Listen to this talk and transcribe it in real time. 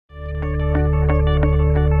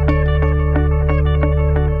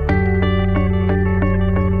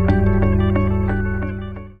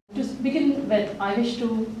I wish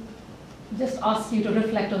to just ask you to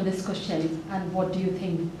reflect on this question and what do you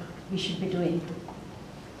think we should be doing?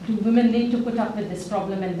 Do women need to put up with this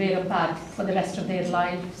problem and wear a pad for the rest of their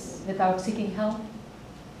lives without seeking help?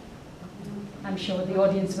 I'm sure the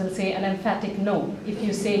audience will say an emphatic no. If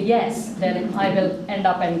you say yes, then I will end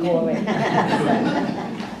up and go away.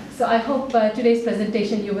 So I hope today's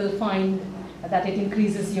presentation you will find that it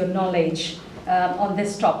increases your knowledge on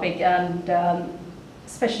this topic and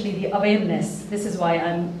especially the awareness. This is why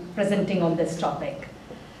I'm presenting on this topic.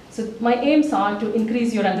 So my aims are to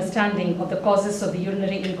increase your understanding of the causes of the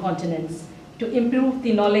urinary incontinence, to improve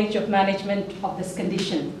the knowledge of management of this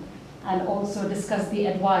condition, and also discuss the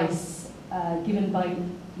advice given by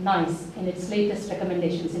NICE in its latest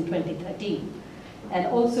recommendations in 2013, and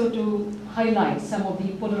also to highlight some of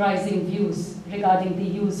the polarizing views regarding the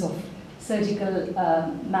use of surgical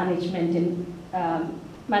management in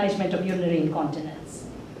management of urinary incontinence.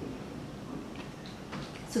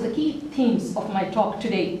 So the key themes of my talk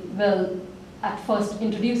today will at first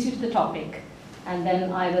introduce you to the topic, and then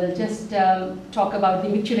I will just talk about the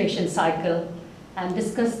maturation cycle and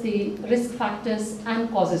discuss the risk factors and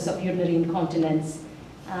causes of urinary incontinence.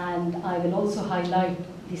 And I will also highlight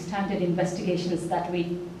the standard investigations that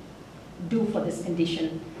we do for this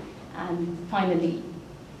condition, and finally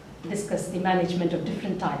discuss the management of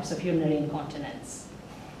different types of urinary incontinence.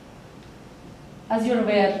 As you're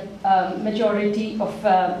aware, majority of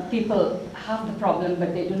people have the problem,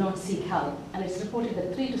 but they do not seek help. And it's reported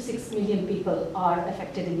that 3 to 6 million people are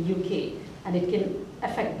affected in the UK, and it can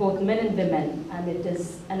affect both men and women, and it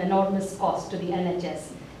is an enormous cost to the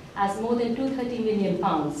NHS, as more than £230 million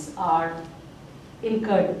are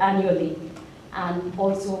incurred annually, and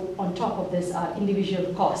also on top of this are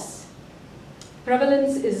individual costs.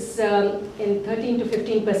 Prevalence is in 13 to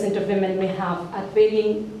 15% of women may have at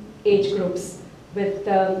varying age groups with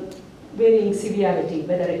varying severity,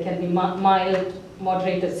 whether it can be mild,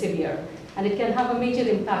 moderate, or severe. And it can have a major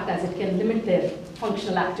impact as it can limit their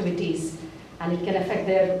functional activities, and it can affect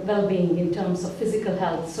their well-being in terms of physical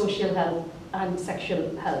health, social health, and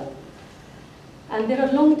sexual health. And there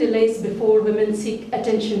are long delays before women seek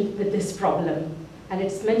attention with this problem. And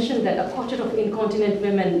it's mentioned that a quarter of incontinent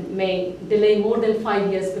women may delay more than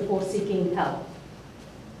 5 years before seeking help.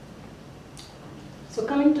 So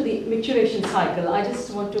coming to the maturation cycle, I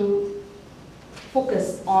just want to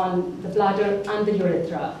focus on the bladder and the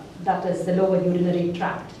urethra, that is the lower urinary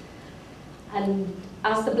tract. And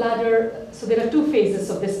as the bladder, so there are two phases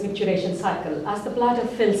of this maturation cycle. As the bladder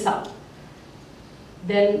fills up,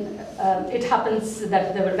 then it happens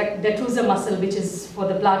that the detrusor muscle, which is for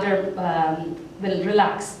the bladder, will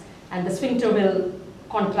relax, and the sphincter will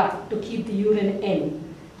contract to keep the urine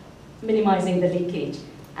in, minimizing the leakage.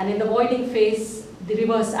 And in the voiding phase, the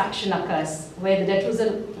reverse action occurs, where the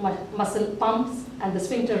detrusor muscle pumps and the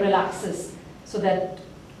sphincter relaxes so that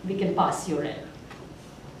we can pass urine.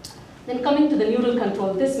 Then coming to the neural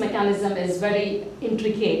control, this mechanism is very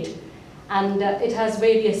intricate, and it has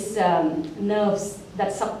various nerves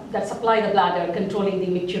that supply the bladder, controlling the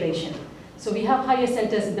maturation. So we have higher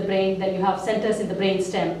centers in the brain, then you have centers in the brain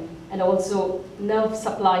stem, and also nerve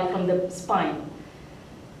supply from the spine.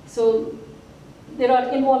 So there are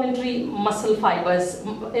involuntary muscle fibers,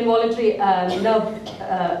 involuntary nerve,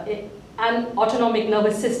 and autonomic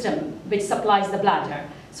nervous system, which supplies the bladder.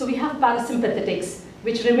 So we have parasympathetics,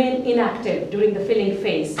 which remain inactive during the filling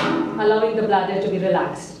phase, allowing the bladder to be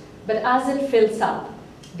relaxed. But as it fills up,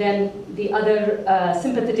 then the other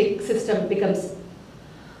sympathetic system becomes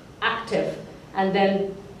active, and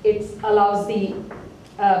then it allows the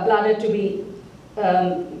bladder to be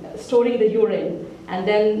storing the urine. And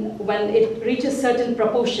then when it reaches certain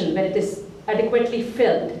proportion, when it is adequately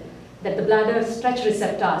filled, that the bladder stretch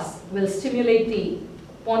receptors will stimulate the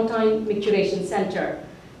pontine micturition center,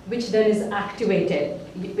 which then is activated,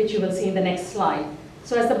 which you will see in the next slide.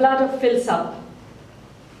 So as the bladder fills up,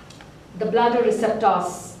 the bladder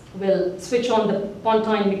receptors will switch on the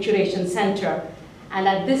pontine micturition center, and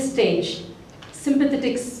at this stage,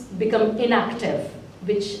 sympathetics become inactive,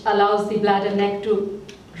 which allows the bladder neck to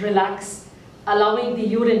relax, allowing the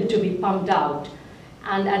urine to be pumped out.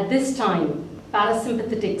 And at this time,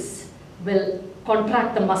 parasympathetics will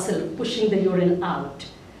contract the muscle, pushing the urine out.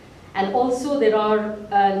 And also there are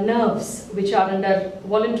nerves which are under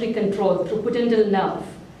voluntary control through pudendal nerve,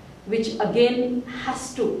 which again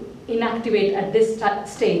has to inactivate at this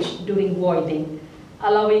stage during voiding,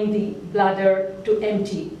 allowing the bladder to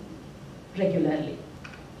empty regularly.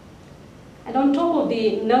 And on top of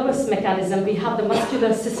the nervous mechanism, we have the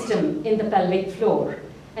muscular system in the pelvic floor.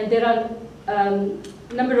 And there are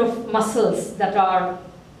number of muscles that are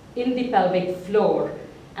in the pelvic floor,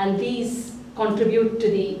 and these contribute to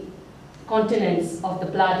the continence of the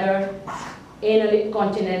bladder, anal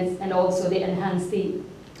incontinence, and also they enhance the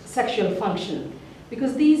sexual function.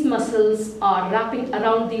 Because these muscles are wrapping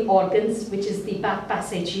around the organs, which is the back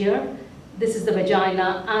passage here. This is the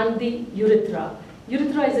vagina and the urethra.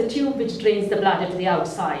 Urethra is a tube which drains the bladder to the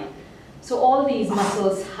outside. So all these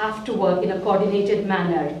muscles have to work in a coordinated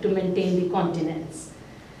manner to maintain the continence.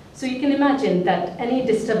 So you can imagine that any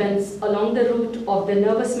disturbance along the route of the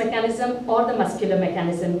nervous mechanism or the muscular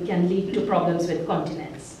mechanism can lead to problems with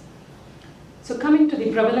continence. So coming to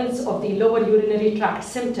the prevalence of the lower urinary tract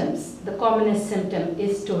symptoms, the commonest symptom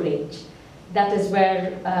is storage. That is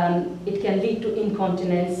where it can lead to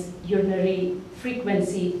incontinence, urinary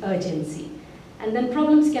frequency, urgency. And then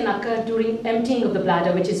problems can occur during emptying of the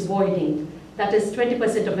bladder, which is voiding. That is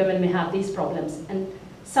 20% of women may have these problems. And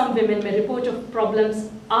some women may report of problems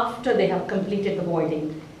after they have completed the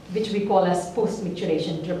voiding, which we call as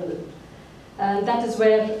post-micturition dribble. That is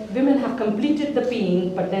where women have completed the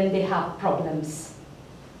peeing, but then they have problems.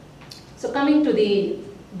 So coming to the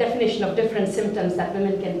definition of different symptoms that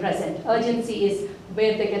women can present. Urgency is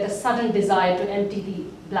where they get a sudden desire to empty the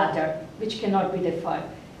bladder, which cannot be deferred.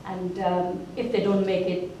 And if they don't make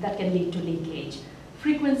it, that can lead to leakage.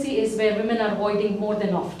 Frequency is where women are voiding more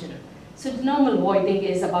than often. So the normal voiding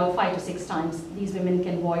is about 5 to 6 times. These women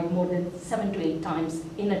can void more than 7 to 8 times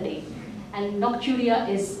in a day. And nocturia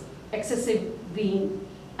is excessive weeing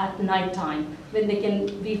at night time, when they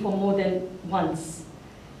can wee for more than once.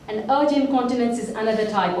 And urge incontinence is another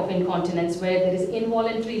type of incontinence where there is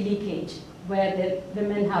involuntary leakage, where the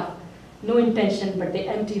women have no intention but they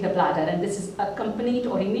empty the bladder, and this is accompanied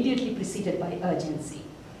or immediately preceded by urgency.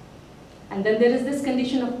 And then there is this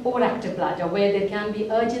condition of overactive bladder where there can be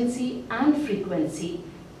urgency and frequency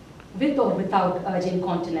with or without urge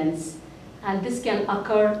incontinence, and this can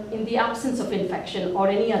occur in the absence of infection or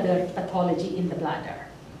any other pathology in the bladder.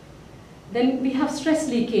 Then we have stress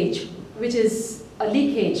leakage, which is a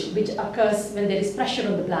leakage which occurs when there is pressure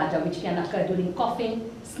on the bladder, which can occur during coughing,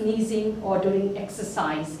 sneezing, or during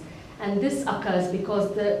exercise. And this occurs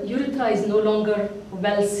because the urethra is no longer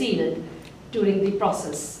well sealed during the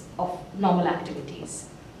process of normal activities.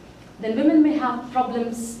 Then women may have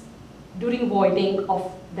problems during voiding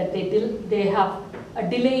of that they have a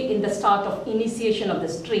delay in the start of initiation of the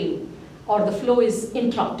stream, or the flow is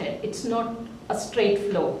interrupted. It's not a straight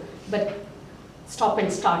flow, but stop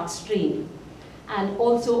and start stream. And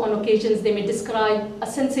also on occasions they may describe a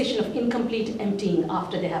sensation of incomplete emptying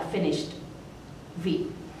after they have finished wee.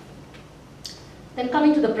 Then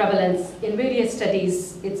coming to the prevalence, in various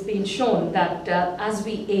studies it's been shown that as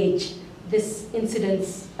we age, this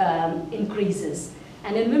incidence increases.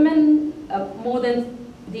 And in women more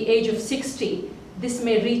than the age of 60, this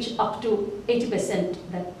may reach up to 80%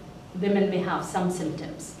 that women may have some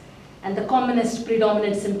symptoms. And the commonest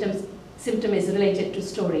predominant symptom is related to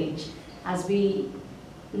storage, as we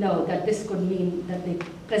know that this could mean that they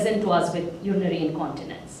present to us with urinary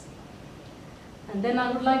incontinence. And then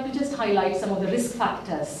I would like to just highlight some of the risk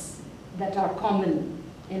factors that are common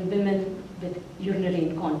in women with urinary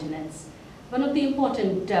incontinence. One of the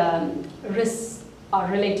important risks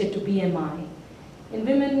are related to BMI. In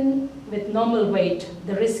women with normal weight,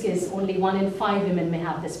 the risk is only 1 in 5 women may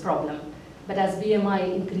have this problem. But as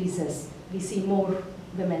BMI increases, we see more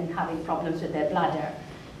women having problems with their bladder.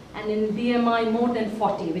 And in BMI more than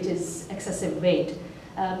 40, which is excessive weight,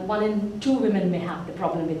 1 in 2 women may have the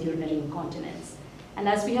problem with urinary incontinence. And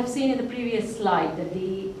as we have seen in the previous slide, that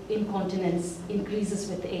the incontinence increases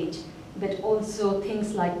with age, but also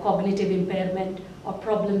things like cognitive impairment or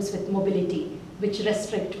problems with mobility, which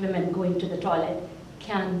restrict women going to the toilet,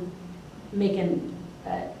 can make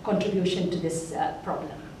a contribution to this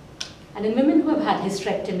problem. And in women who have had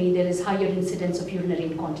hysterectomy, there is higher incidence of urinary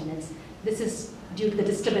incontinence. This is due to the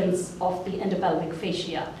disturbance of the endopelvic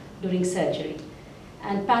fascia during surgery.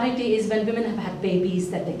 And parity is when women have had babies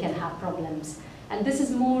that they can have problems. And this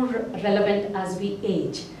is more relevant as we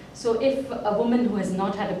age. So if a woman who has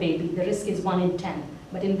not had a baby, the risk is 1 in 10.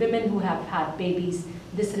 But in women who have had babies,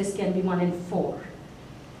 this risk can be 1 in 4.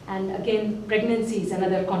 And again, pregnancy is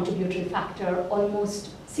another contributory factor. Almost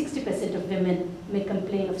 60% of women may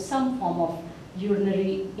complain of some form of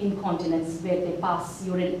urinary incontinence where they pass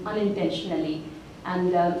urine unintentionally.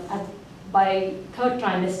 And by 3rd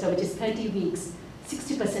trimester, which is 30 weeks,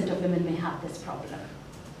 60% of women may have this problem.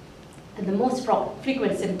 And the most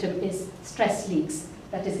frequent symptom is stress leaks,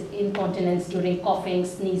 that is incontinence during coughing,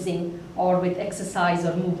 sneezing, or with exercise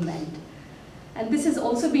or movement. And this has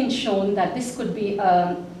also been shown that this could be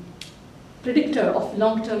a predictor of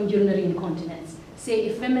long-term urinary incontinence. Say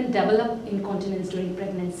if women develop incontinence during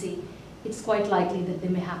pregnancy, it's quite likely that they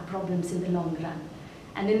may have problems in the long run.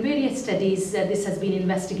 And in various studies, this has been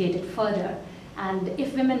investigated further. And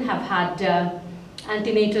if women have had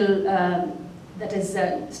antenatal, that is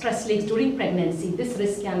stress leaks during pregnancy, this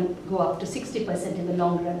risk can go up to 60% in the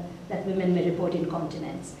long run that women may report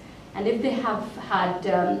incontinence. And if they have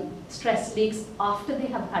had stress leaks after they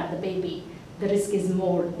have had the baby, the risk is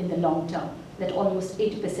more in the long term, that almost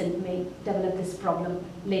 80% may develop this problem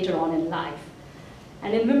later on in life.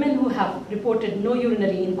 And in women who have reported no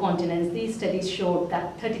urinary incontinence, these studies showed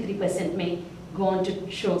that 33% may go on to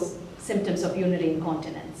show symptoms of urinary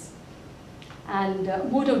incontinence. And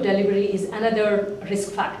mode of delivery is another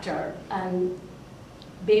risk factor, and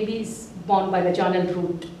babies born by vaginal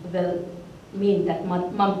route will mean that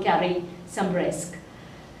mom carry some risk.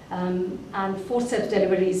 And forceps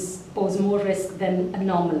deliveries pose more risk than a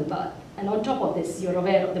normal birth. And on top of this, you're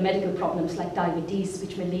aware of the medical problems like diabetes,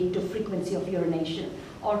 which may lead to frequency of urination,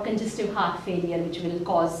 or congestive heart failure, which will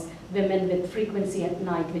cause women with frequency at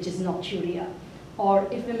night, which is nocturia. Or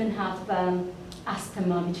if women have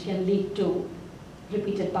asthma, which can lead to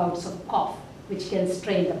repeated bouts of cough, which can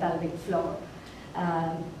strain the pelvic floor.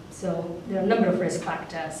 So there are a number of risk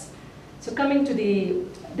factors. So coming to the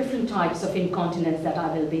different types of incontinence that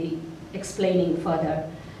I will be explaining further.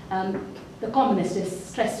 The commonest is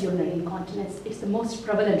stress urinary incontinence. It's the most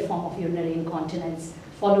prevalent form of urinary incontinence,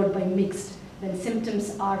 followed by mixed, when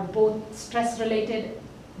symptoms are both stress-related,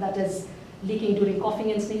 that is leaking during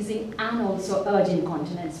coughing and sneezing, and also urge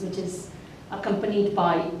incontinence, which is accompanied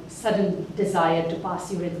by sudden desire to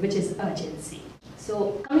pass urine, which is urgency.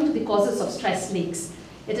 So coming to the causes of stress leaks,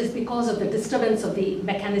 it is because of the disturbance of the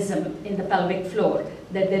mechanism in the pelvic floor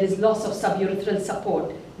that there is loss of suburethral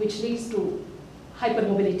support, which leads to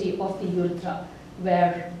hypermobility of the urethra,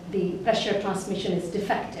 where the pressure transmission is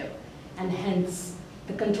defective, and hence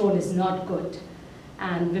the control is not good,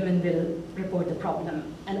 and women will report the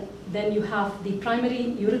problem. And then you have the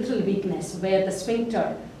primary urethral weakness, where the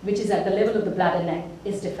sphincter, which is at the level of the bladder neck,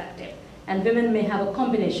 is defective, and women may have a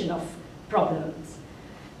combination of problems.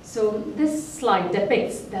 So this slide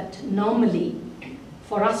depicts that normally,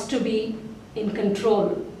 for us to be in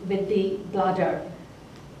control with the bladder,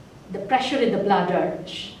 the pressure in the bladder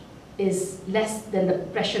is less than the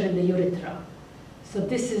pressure in the urethra. So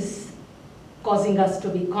this is causing us to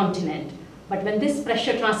be continent. But when this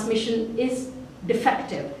pressure transmission is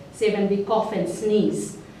defective, say when we cough and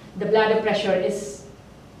sneeze, the bladder pressure is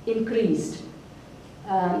increased,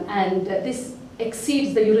 and this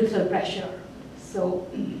exceeds the urethral pressure. So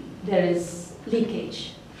there is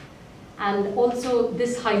leakage. And also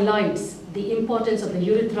this highlights the importance of the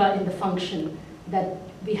urethra in the function, that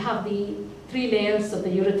we have the 3 layers of the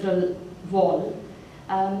urethral wall.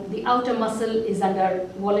 The outer muscle is under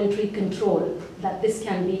voluntary control, that this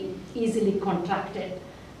can be easily contracted.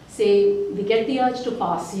 Say we get the urge to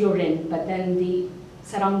pass urine, but then the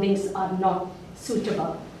surroundings are not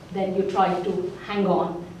suitable, then you try to hang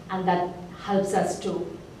on, and that helps us to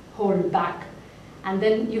hold back. And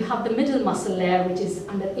then you have the middle muscle layer, which is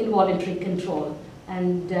under involuntary control,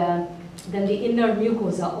 and then the inner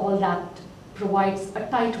mucosa, all that provides a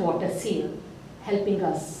tight water seal, helping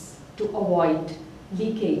us to avoid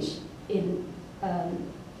leakage when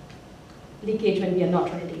we are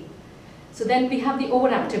not ready. So then we have the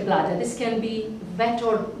overactive bladder. This can be wet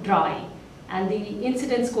or dry, and the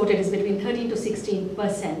incidence quoted is between 13 to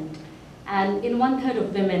 16%. And in 1/3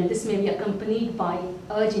 of women, this may be accompanied by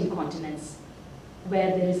urge incontinence,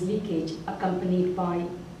 where there is leakage accompanied by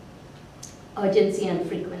urgency and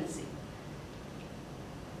frequency.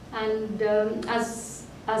 And as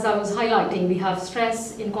I was highlighting, we have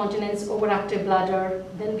stress incontinence, overactive bladder,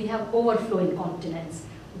 then we have overflow incontinence,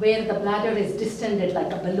 where the bladder is distended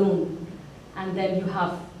like a balloon, and then you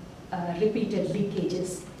have repeated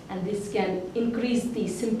leakages, and this can increase the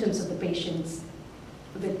symptoms of the patients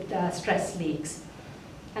with stress leaks.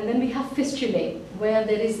 And then we have fistulae, where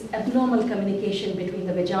there is abnormal communication between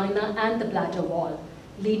the vagina and the bladder wall,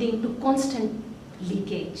 leading to constant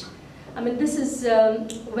leakage. I mean, this is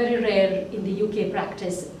very rare in the UK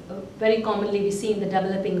practice. Very commonly we see in the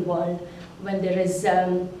developing world when there is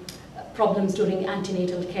problems during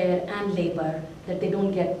antenatal care and labor, that they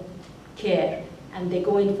don't get care, and they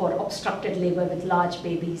go in for obstructed labor with large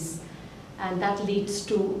babies. And that leads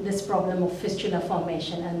to this problem of fistula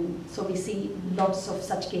formation. And so we see lots of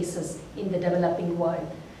such cases in the developing world.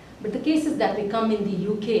 But the cases that we come in the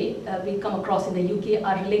UK, we come across in the UK,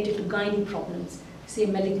 are related to gynae problems, say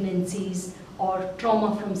malignancies or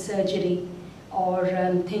trauma from surgery, or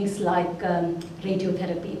things like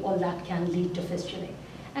radiotherapy. All that can lead to fistulae.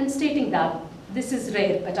 And stating that This is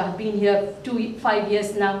rare, but I've been here 5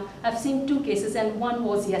 years now. I've seen 2 cases, and one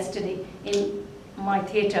was yesterday in my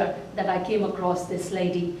theatre that I came across this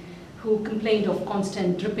lady who complained of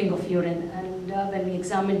constant dripping of urine, and when we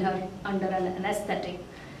examined her under an anesthetic,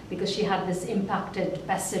 because she had this impacted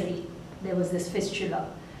pessary, there was this fistula.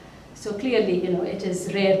 So clearly, it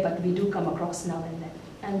is rare, but we do come across now and then.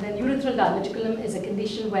 And then urethral diverticulum is a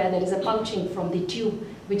condition where there is a pouching from the tube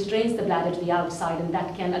which drains the bladder to the outside, and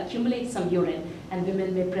that can accumulate some urine, and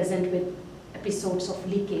women may present with episodes of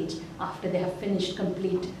leakage after they have finished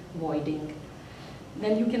complete voiding.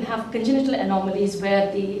 Then you can have congenital anomalies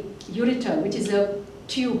where the ureter, which is a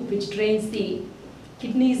tube which drains the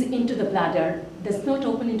kidneys into the bladder, does not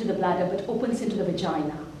open into the bladder but opens into the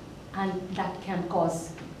vagina, and that can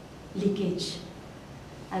cause leakage.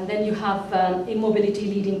 And then you have immobility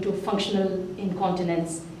leading to functional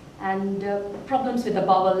incontinence, and problems with the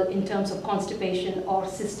bowel in terms of constipation or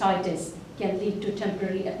cystitis can lead to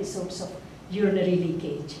temporary episodes of urinary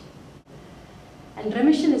leakage. And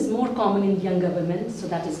remission is more common in younger women, so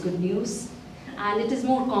that is good news. And it is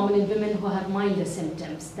more common in women who have milder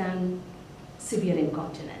symptoms than severe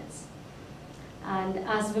incontinence. And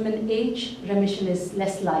as women age, remission is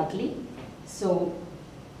less likely, so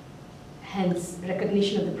hence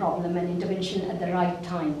recognition of the problem and intervention at the right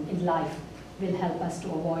time in life will help us to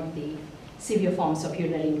avoid the severe forms of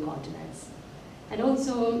urinary incontinence. And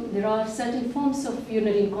also, there are certain forms of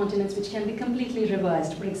urinary incontinence which can be completely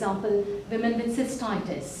reversed. For example, women with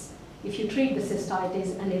cystitis. If you treat the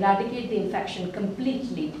cystitis and eradicate the infection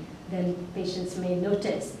completely, then patients may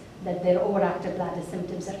notice that their overactive bladder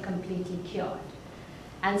symptoms are completely cured.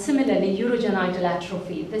 And similarly, urogenital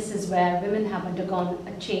atrophy. This is where women have undergone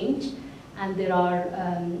a change, and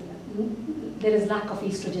there is lack of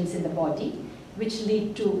estrogens in the body, which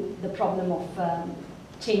lead to the problem of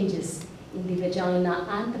changes in the vagina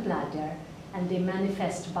and the bladder, and they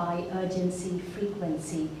manifest by urgency,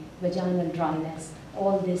 frequency, vaginal dryness.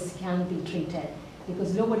 All this can be treated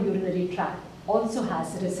because lower urinary tract also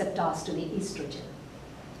has receptors to the estrogen.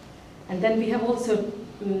 And then we have also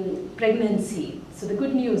pregnancy. So the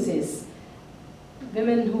good news is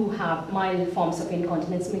women who have mild forms of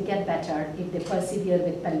incontinence may get better if they persevere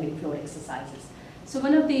with pelvic floor exercises. So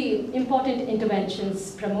one of the important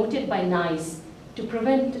interventions promoted by NICE to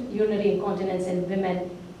prevent urinary incontinence in women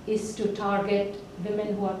is to target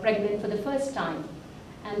women who are pregnant for the first time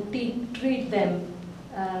and treat them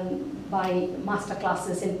by master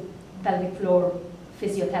classes in pelvic floor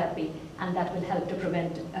physiotherapy, and that will help to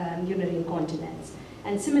prevent urinary incontinence.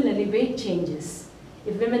 And similarly, weight changes.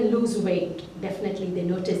 If women lose weight, definitely they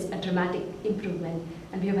notice a dramatic improvement,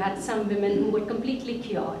 and we have had some women who were completely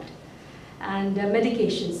cured. And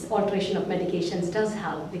medications, alteration of medications does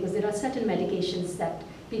help, because there are certain medications that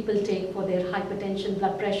people take for their hypertension,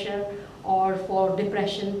 blood pressure, or for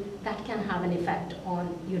depression that can have an effect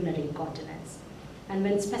on urinary incontinence. And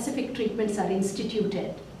when specific treatments are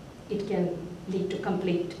instituted, it can lead to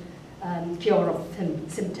complete cure of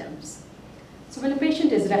symptoms. So when a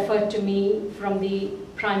patient is referred to me from the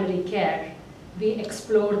primary care, we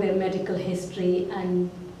explore their medical history and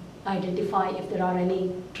identify if there are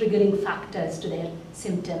any triggering factors to their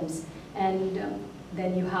symptoms. And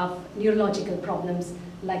then you have neurological problems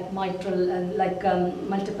like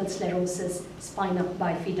multiple sclerosis, spina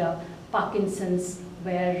bifida, Parkinson's,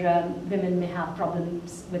 where women may have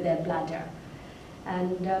problems with their bladder.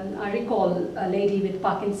 And I recall a lady with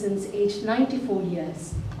Parkinson's aged 94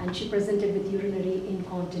 years, and she presented with urinary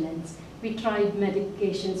incontinence. We tried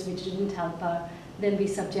medications which didn't help her. Then we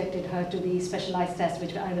subjected her to the specialized test,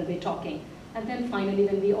 which I will be talking. And then finally,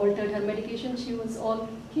 when we altered her medication, she was all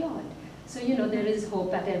cured. So, there is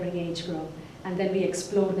hope at every age group. And then we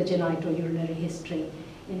explore the genitourinary history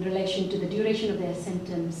in relation to the duration of their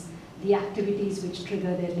symptoms, the activities which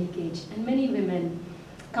trigger their leakage. And many women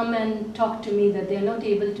come and talk to me that they're not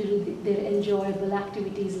able to do their enjoyable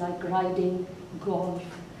activities like riding, golf,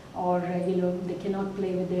 or they cannot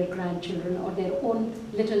play with their grandchildren or their own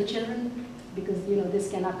little children, because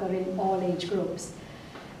this can occur in all age groups.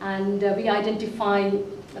 And we identify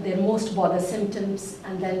their most bothersome symptoms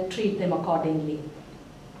and then treat them accordingly.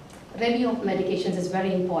 Review of medications is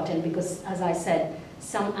very important because, as I said,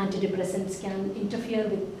 some antidepressants can interfere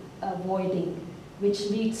with voiding, which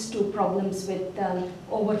leads to problems with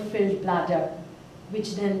overfilled bladder,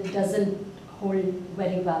 which then doesn't hold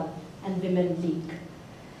very well, and women leak.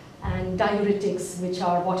 And diuretics, which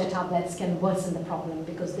are water tablets, can worsen the problem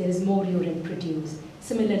because there is more urine produced.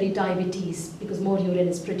 Similarly, diabetes, because more urine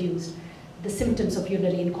is produced, the symptoms of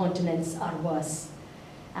urinary incontinence are worse.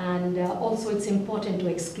 And also it's important to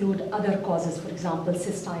exclude other causes, for example,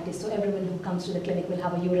 cystitis. So everyone who comes to the clinic will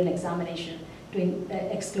have a urine examination to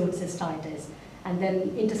exclude cystitis. And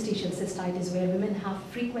then interstitial cystitis, where women have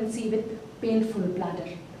frequency with painful bladder.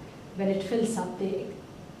 When it fills up, they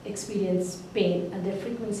experience pain, and their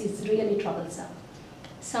frequency is really troublesome.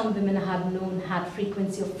 Some women have had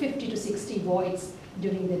frequency of 50 to 60 voids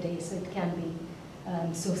during the day, so it can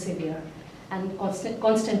be so severe. And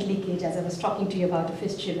constant leakage, as I was talking to you about a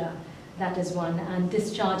fistula, that is one. And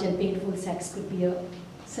discharge and painful sex could be a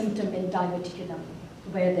symptom in diverticulum,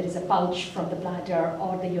 where there is a pouch from the bladder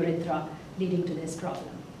or the urethra leading to this problem.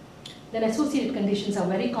 Then associated conditions are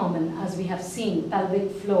very common, as we have seen.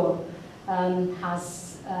 Pelvic floor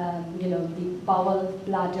has the bowel,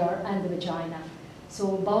 bladder, and the vagina.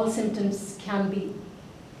 So bowel symptoms can be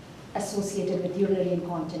associated with urinary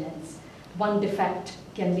incontinence. One defect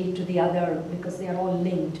can lead to the other because they are all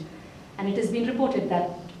linked. And it has been reported that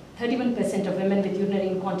 31% of women with urinary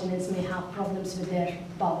incontinence may have problems with their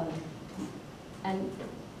bowel. And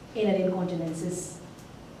anal incontinence is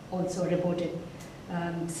also a reported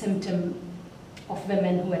symptom of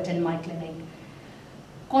women who attend my clinic.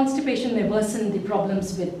 Constipation may worsen the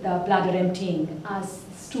problems with bladder emptying, as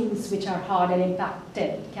stools which are hard and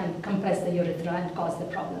impacted can compress the urethra and cause the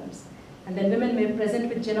problems. And then women may present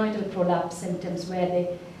with genital prolapse symptoms, where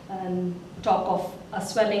they talk of a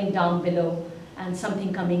swelling down below and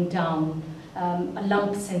something coming down, a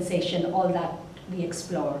lump sensation, all that we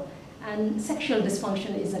explore. And sexual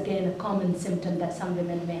dysfunction is again a common symptom that some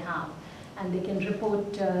women may have. And they can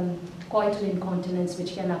report coital incontinence,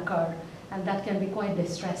 which can occur, and that can be quite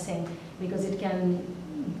distressing because it can,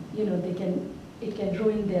 it can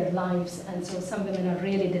ruin their lives. And so some women are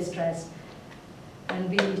really distressed. And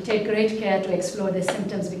we take great care to explore the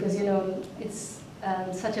symptoms because, it's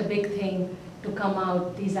such a big thing to come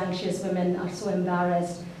out. These anxious women are so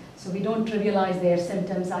embarrassed. So we don't trivialize their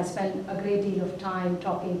symptoms. I spend a great deal of time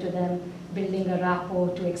talking to them, building a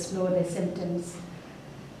rapport to explore their symptoms.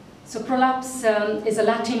 So prolapse is a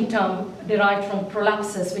Latin term derived from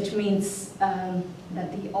prolapsus, which means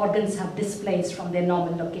that the organs have displaced from their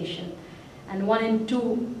normal location. And 1 in 2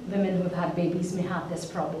 women who have had babies may have this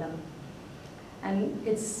problem. And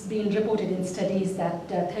it's been reported in studies that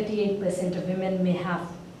 38% of women may have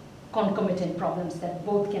concomitant problems that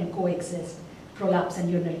both can coexist, prolapse and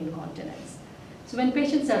urinary incontinence. So when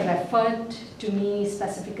patients are referred to me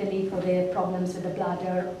specifically for their problems with the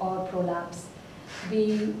bladder or prolapse,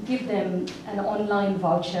 we give them an online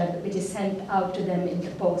voucher which is sent out to them in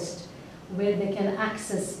the post, where they can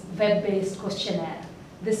access web-based questionnaire.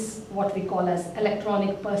 This what we call as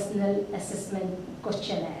electronic personal assessment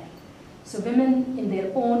questionnaire. So women in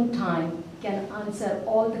their own time can answer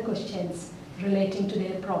all the questions relating to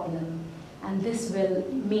their problem, and this will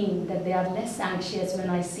mean that they are less anxious when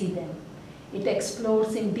I see them. It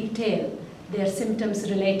explores in detail their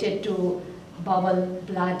symptoms related to bowel,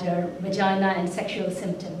 bladder, vagina, and sexual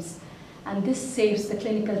symptoms. And this saves the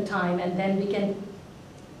clinical time, and then we can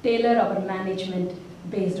tailor our management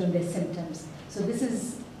based on their symptoms. So this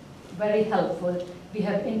is very helpful. We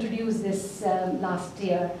have introduced this last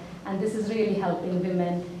year, and this is really helping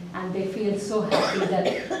women, and they feel so happy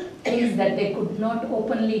that things that they could not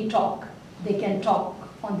openly talk, they can talk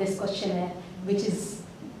on this questionnaire, which is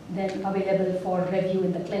then available for review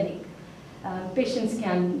in the clinic. Patients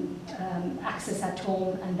can access at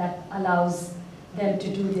home, and that allows them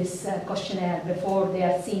to do this questionnaire before they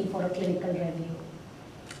are seen for a clinical review.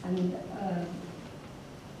 And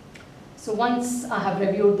so once I have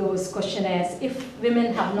reviewed those questionnaires, if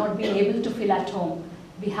women have not been able to fill at home,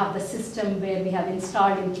 we have the system where we have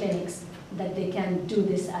installed in clinics that they can do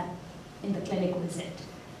this in the clinic visit,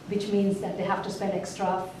 which means that they have to spend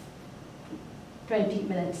extra 20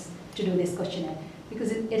 minutes to do this questionnaire,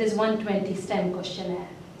 because it is 120 STEM questionnaire.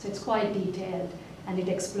 So it's quite detailed, and it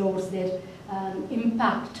explores their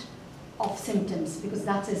impact of symptoms, because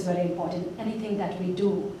that is very important. Anything that we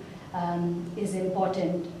do is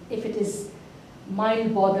important. If it is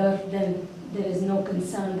mild bother, then there is no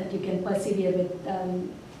concern that you can persevere with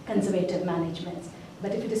conservative management.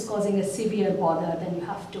 But if it is causing a severe bother, then you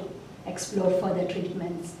have to explore further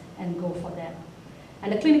treatments and go for them.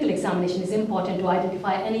 And a clinical examination is important to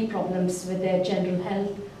identify any problems with their general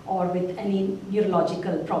health or with any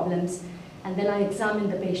neurological problems. And then I examine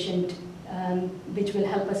the patient, which will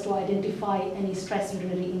help us to identify any stress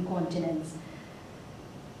urinary incontinence.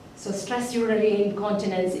 So stress urinary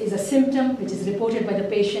incontinence is a symptom which is reported by the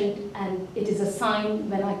patient, and it is a sign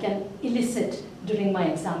when I can elicit during my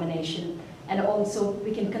examination. And also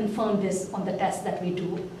we can confirm this on the test that we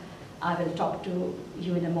do. I will talk to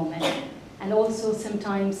you in a moment. And also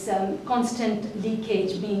sometimes constant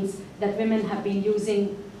leakage means that women have been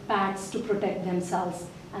using pads to protect themselves,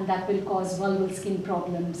 and that will cause vulval skin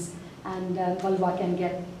problems, and vulva can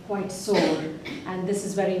get quite sore. And this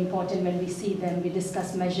is very important. When we see them, we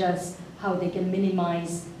discuss measures, how they can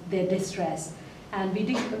minimize their distress. And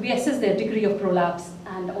we assess their degree of prolapse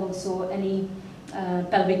and also any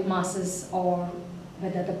pelvic masses or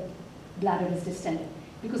whether the bladder is distended.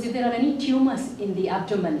 Because if there are any tumors in the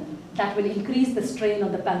abdomen, that will increase the strain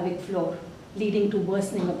on the pelvic floor, leading to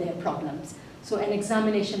worsening of their problems. So an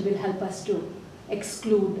examination will help us to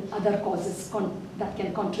exclude other causes that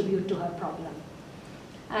can contribute to her problem.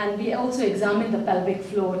 And we also examine the pelvic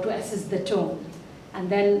floor to assess the tone. And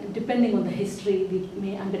then, depending on the history, we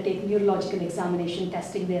may undertake neurological examination,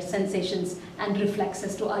 testing their sensations and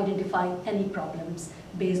reflexes to identify any problems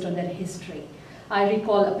based on their history. I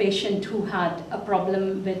recall a patient who had a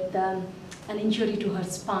problem with an injury to her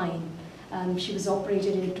spine. She was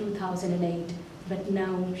operated in 2008, but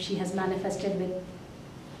now she has manifested with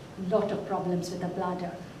a lot of problems with her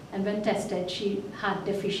bladder. And when tested, she had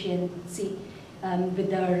deficiency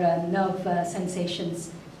with her nerve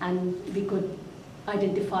sensations, and we could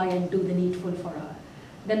identify and do the needful for her.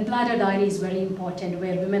 Then bladder diary is very important,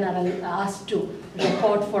 where women are asked to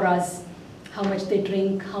record for us how much they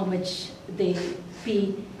drink, how much they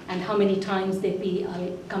pee, and how many times they pee.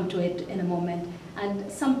 I'll come to it in a moment.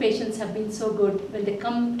 And some patients have been so good, when they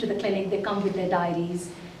come to the clinic, they come with their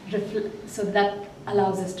diaries, so that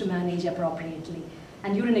allows us to manage appropriately.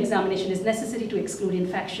 And urine examination is necessary to exclude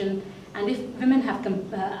infection. And if women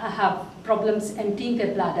have problems emptying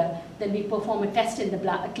their bladder, then we perform a test in the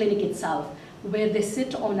clinic itself, where they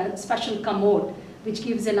sit on a special commode, which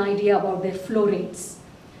gives an idea about their flow rates,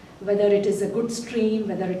 whether it is a good stream,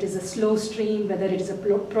 whether it is a slow stream, whether it is a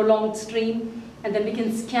prolonged stream, and then we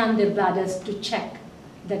can scan their bladders to check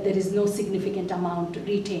that there is no significant amount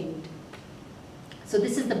retained. So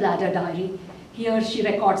this is the bladder diary. Here she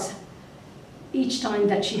records each time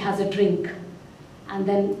that she has a drink, and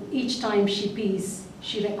then each time she pees,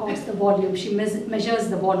 she records the volume. She measures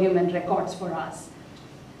the volume and records for us.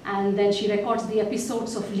 And then she records the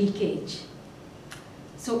episodes of leakage.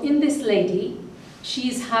 So in this lady, she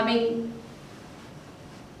is having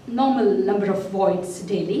normal number of voids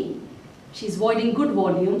daily. She's voiding good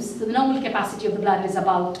volumes. So the normal capacity of the bladder is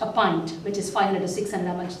about a pint, which is 500 to 600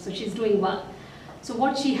 ml. So she's doing well. So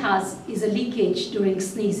what she has is a leakage during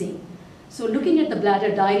sneezing. So looking at the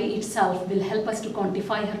bladder diary itself will help us to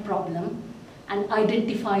quantify her problem and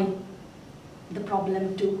identify the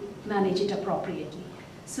problem to manage it appropriately.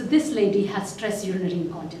 So this lady has stress urinary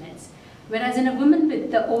incontinence. Whereas in a woman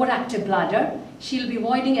with the overactive bladder, she'll be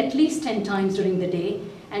voiding at least 10 times during the day,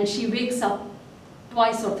 and she wakes up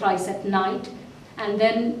twice or thrice at night, and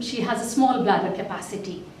then she has a small bladder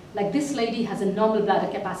capacity. Like this lady has a normal bladder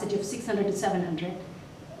capacity of 600 to 700.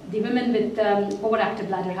 The women with overactive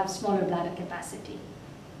bladder have smaller bladder capacity.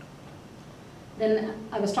 Then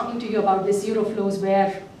I was talking to you about this Euroflows,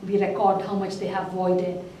 where we record how much they have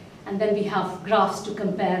voided, and then we have graphs to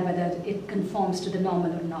compare whether it conforms to the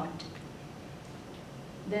normal or not.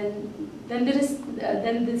 Then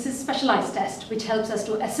this is specialized test, which helps us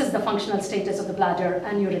to assess the functional status of the bladder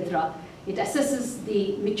and urethra. It assesses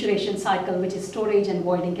the micturition cycle, which is storage and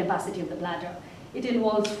voiding capacity of the bladder. It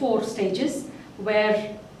involves 4 stages,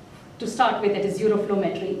 where to start with it is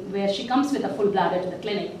uroflowmetry, where she comes with a full bladder to the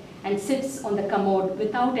clinic and sits on the commode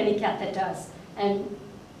without any catheters and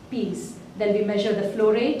pees. Then we measure the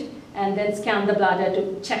flow rate and then scan the bladder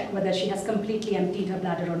to check whether she has completely emptied her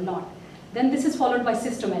bladder or not. Then this is followed by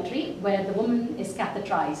cystometry, where the woman is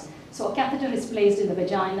catheterized. So a catheter is placed in the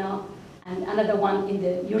vagina and another one in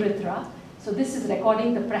the urethra. So this is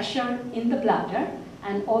recording the pressure in the bladder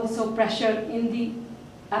and also pressure in the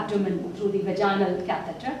abdomen through the vaginal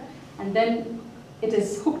catheter. And then it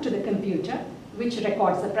is hooked to the computer, which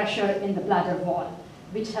records the pressure in the bladder wall,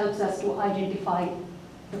 which helps us to identify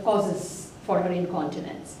the causes for her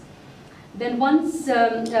incontinence. Then once,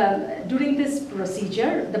 during this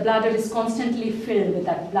procedure, the bladder is constantly filled with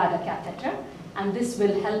that bladder catheter, and this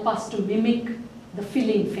will help us to mimic the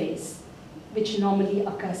filling phase, which normally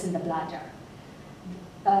occurs in the bladder.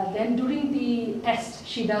 Then during the test,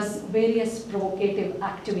 she does various provocative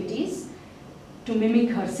activities to mimic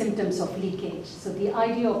her symptoms of leakage. So the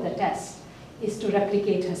idea of the test is to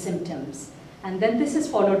replicate her symptoms. And then this is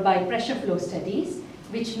followed by pressure flow studies,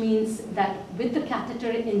 which means that with the catheter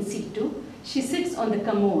in situ, she sits on the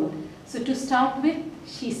commode. So to start with,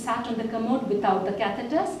 she sat on the commode without the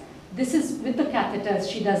catheters. This is with the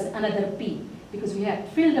catheters, she does another pee, because we have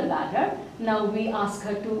filled the bladder. Now we ask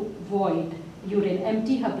her to void urine,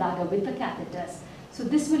 empty her bladder with the catheters. So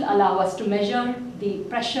this will allow us to measure the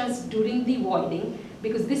pressures during the voiding,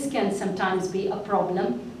 because this can sometimes be a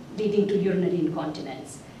problem leading to urinary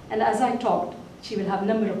incontinence. And as I talked, she will have a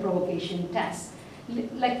number of provocation tests.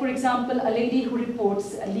 Like for example, a lady who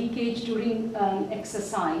reports a leakage during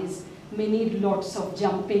exercise may need lots of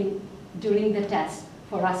jumping during the test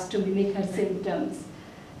for us to mimic her symptoms.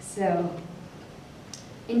 So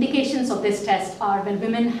indications of this test are when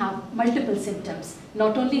women have multiple symptoms,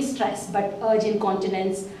 not only stress, but urge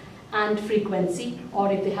incontinence and frequency,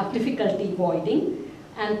 or if they have difficulty voiding.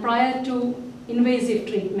 And prior to invasive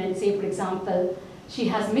treatment, say for example, she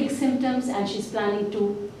has mixed symptoms and she's planning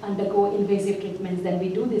to undergo invasive treatments, then we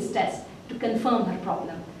do this test to confirm her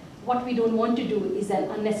problem. What we don't want to do is an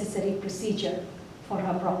unnecessary procedure for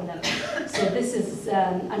her problem. So this is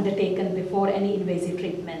undertaken before any invasive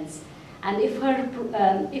treatments. And if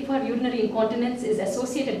her urinary incontinence is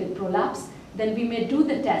associated with prolapse, then we may do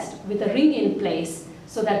the test with a ring in place,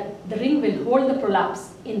 so that the ring will hold the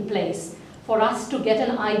prolapse in place for us to get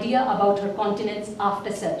an idea about her continence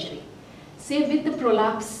after surgery. Say with the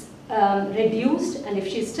prolapse reduced, and if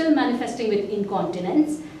she's still manifesting with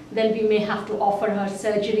incontinence, then we may have to offer her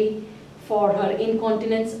surgery for her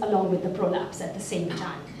incontinence along with the prolapse at the same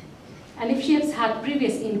time. And if she has had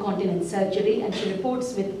previous incontinence surgery and she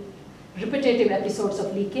reports with repetitive episodes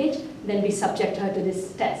of leakage, then we subject her to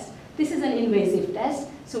this test. This is an invasive test,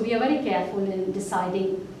 so we are very careful in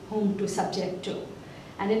deciding whom to subject to.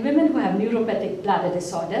 And in women who have neuropathic bladder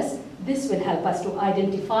disorders, this will help us to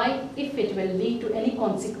identify if it will lead to any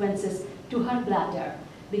consequences to her bladder.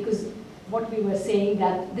 Because what we were saying,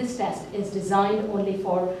 that this test is designed only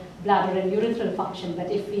for bladder and urethral function,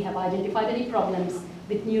 but if we have identified any problems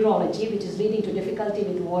with neurology, which is leading to difficulty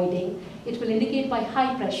with voiding, it will indicate by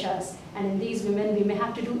high pressures, and in these women we may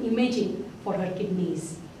have to do imaging for her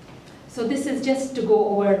kidneys. So this is just to go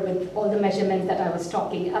over with all the measurements that I was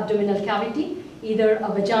talking. Abdominal cavity, either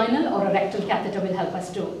a vaginal or a rectal catheter will help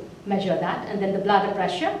us to measure that, and then the bladder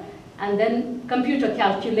pressure, and then computer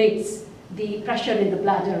calculates the pressure in the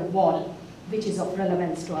bladder wall, which is of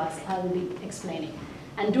relevance to us. I will be explaining.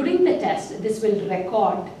 And during the test, this will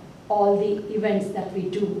record all the events that we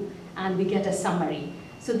do, and we get a summary.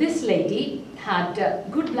 So this lady had a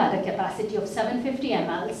good bladder capacity of 750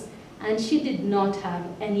 mLs, and she did not have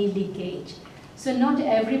any leakage. So not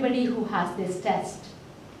everybody who has this test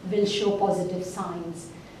will show positive signs.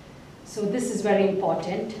 So this is very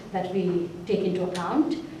important that we take into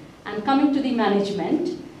account. And coming to the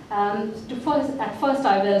management, at first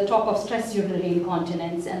I will talk of stress urinary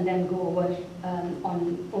incontinence and then go over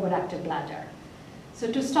on overactive bladder.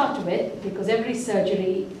 So to start with, because every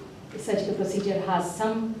surgical procedure has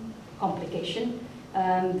some complication,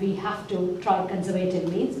 we have to try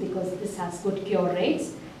conservative means because this has good cure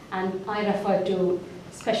rates. And I refer to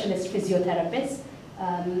specialist physiotherapists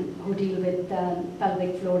who deal with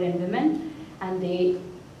pelvic floor in women, and they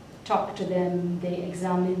talk to them, they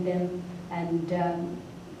examine them, and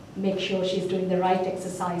make sure she's doing the right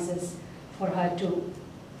exercises for her to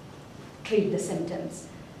treat the symptoms.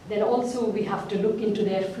 Then also we have to look into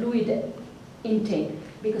their fluid intake,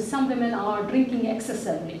 because some women are drinking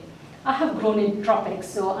excessively. I have grown in tropics,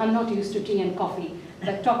 so I'm not used to tea and coffee,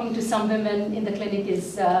 but talking to some women in the clinic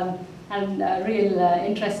is real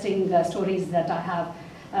interesting stories that I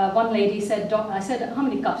have. One lady said, I said, how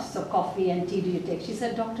many cups of coffee and tea do you take? She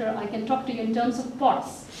said, doctor, I can talk to you in terms of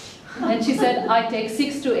pots. And she said, I take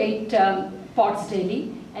 6 to 8 pots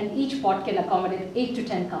daily, and each pot can accommodate 8 to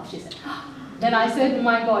 10 cups, she said. Then I said,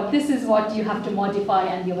 my God, this is what you have to modify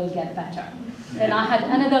and you will get better. Then I had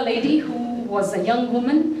another lady who was a young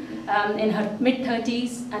woman in her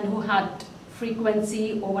mid-30s and who had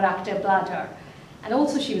frequency overactive bladder. And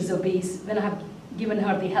also she was obese. When I have given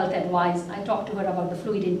her the health advice, I talked to her about the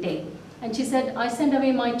fluid intake. And she said, I send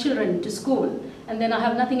away my children to school, and then I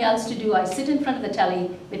have nothing else to do. I sit in front of the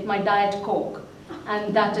telly with my Diet Coke.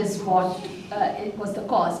 And that is what it was the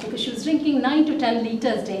cause, because she was drinking 9 to 10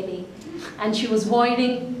 liters daily, and she was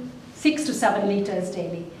voiding 6 to 7 liters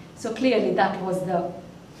daily. So clearly that was the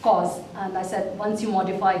cause. And I said, once you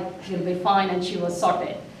modify, you'll be fine, and she was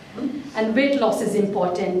sorted. And weight loss is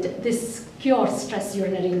important. This cures stress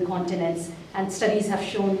urinary incontinence, and studies have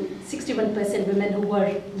shown 61% women who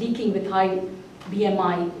were leaking with high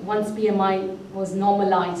BMI, once BMI was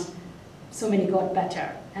normalized, so many got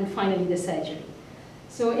better, and finally the surgery.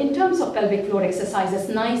 So in terms of pelvic floor exercises,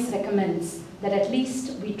 NICE recommends that at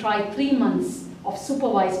least we try 3 months of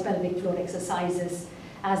supervised pelvic floor exercises,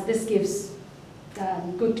 as this gives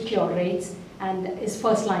good cure rates and is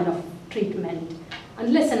first line of treatment.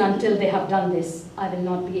 Unless and until they have done this, I will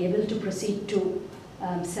not be able to proceed to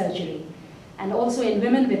surgery. And also in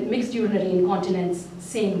women with mixed urinary incontinence,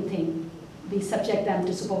 same thing. We subject them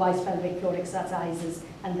to supervised pelvic floor exercises,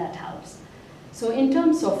 and that helps. So in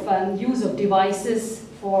terms of use of devices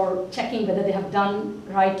for checking whether they have done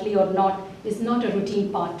rightly or not, is not a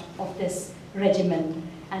routine part of this regimen,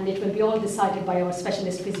 and it will be all decided by our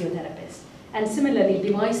specialist physiotherapist. And similarly,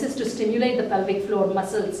 devices to stimulate the pelvic floor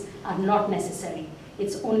muscles are not necessary.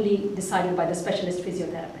 It's only decided by the specialist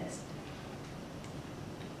physiotherapist.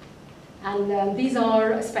 And these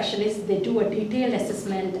are specialists. They do a detailed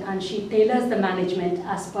assessment, and she tailors the management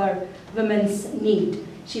as per women's need.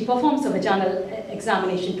 She performs a vaginal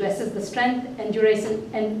examination to assess the strength,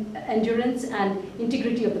 endurance, and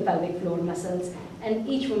integrity of the pelvic floor muscles. And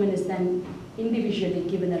each woman is then individually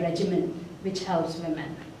given a regimen which helps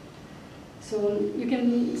women. So you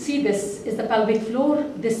can see this is the pelvic floor.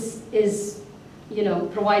 This is,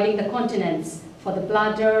 providing the continence for the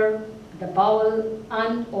bladder, the bowel,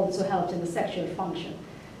 and also helps in the sexual function.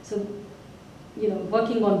 So,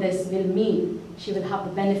 working on this will mean she will have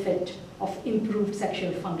the benefit of improved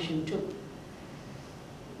sexual function too.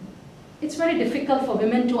 It's very difficult for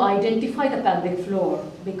women to identify the pelvic floor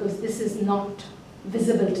because this is not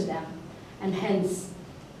visible to them, and hence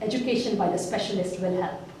education by the specialist will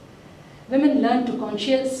help. Women learn to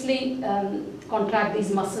consciously contract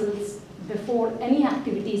these muscles before any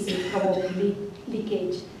activities provoke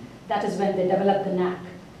leakage. That is when they develop the knack,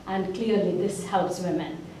 and clearly this helps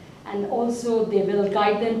women. And also they will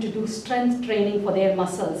guide them to do strength training for their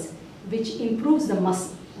muscles, which improves the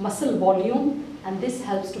muscle volume, and this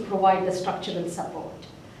helps to provide the structural support.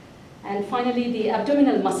 And finally, the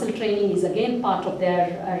abdominal muscle training is again part of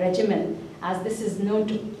their regimen, as this is known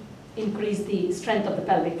to increase the strength of the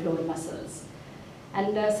pelvic floor muscles.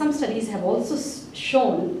 And some studies have also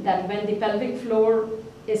shown that when the pelvic floor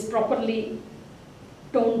is properly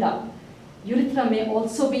toned up, urethra may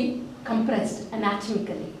also be compressed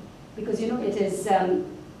anatomically, because it is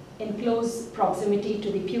in close proximity to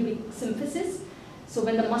the pubic symphysis. So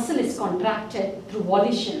when the muscle is contracted through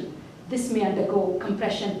volition, this may undergo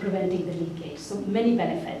compression, preventing the leakage. So many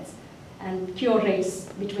benefits, and cure rates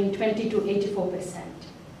between 20 to 84%.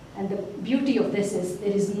 And the beauty of this is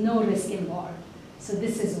there is no risk involved. So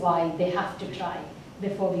this is why they have to try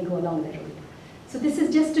before we go along the route. So this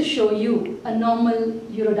is just to show you a normal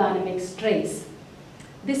urodynamics trace.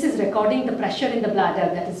 This is recording the pressure in the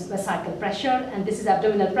bladder, that is vesical pressure, and this is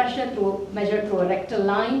abdominal pressure measured through a rectal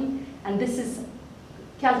line, and this is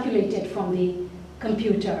calculated from the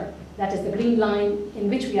computer, that is the green line in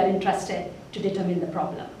which we are interested to determine the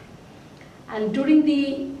problem. And during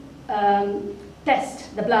the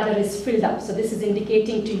test, the bladder is filled up, so this is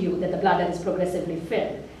indicating to you that the bladder is progressively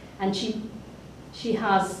filled. And she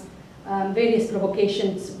has various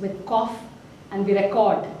provocations with cough, and we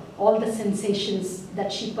record all the sensations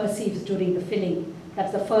that she perceives during the filling.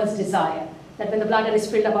 That's the first desire. That when the bladder is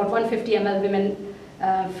filled, about 150 ml,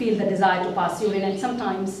 women feel the desire to pass urine. And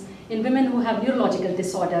sometimes in women who have neurological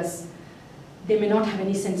disorders, they may not have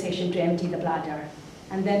any sensation to empty the bladder.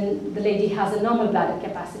 And then the lady has a normal bladder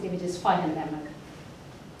capacity, which is 500 ml.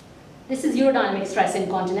 This is urodynamic stress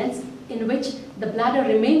incontinence, in which the bladder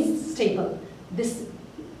remains stable. This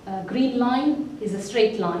green line is a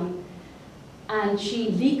straight line, and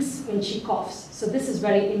she leaks when she coughs. So this is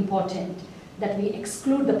very important, that we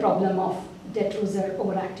exclude the problem of detrusor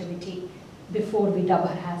overactivity before we dub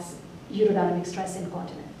her as urodynamic stress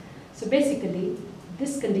incontinence. So basically,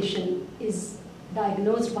 this condition is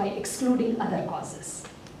diagnosed by excluding other causes.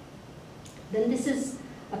 Then this is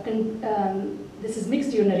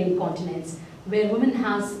mixed urinary incontinence, where woman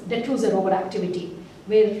has detrusor overactivity,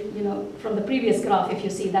 where, from the previous graph, if you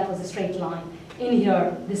see, that was a straight line. In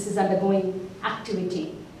here, this is undergoing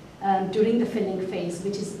activity during the filling phase,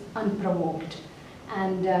 which is unprovoked,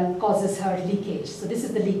 and causes her leakage. So this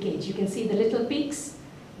is the leakage. You can see the little peaks,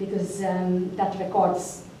 because that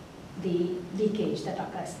records the leakage that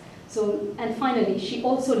occurs. So, and finally, she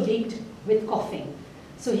also leaked with coughing.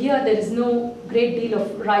 So here there is no great deal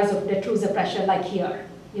of rise of detrusor pressure like here.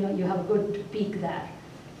 You have a good peak there.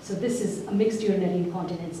 So this is a mixed urinary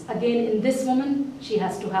incontinence. Again, in this woman, she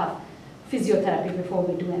has to have physiotherapy before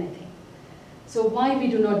we do anything. So why we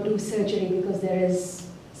do not do surgery? Because there is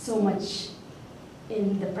so much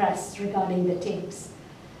in the press regarding the tapes.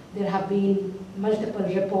 There have been multiple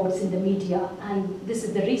reports in the media, and this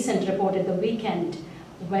is the recent report at the weekend,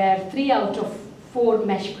 where 3 out of 4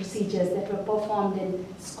 mesh procedures that were performed in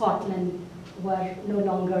Scotland were no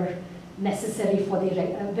longer necessary for the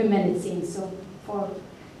women, it seems. So for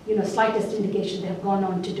slightest indication, they have gone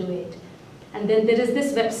on to do it. And then there is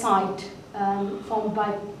this website formed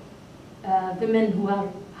by women who are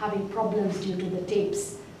having problems due to the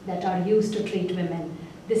tapes that are used to treat women.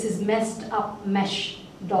 This is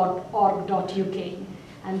messedupmesh.org.uk,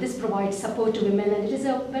 and this provides support to women, and it is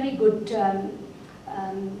a very good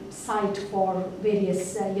site for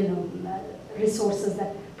various resources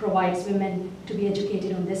that provides women to be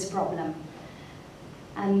educated on this problem.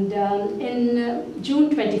 And in June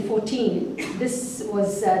 2014, this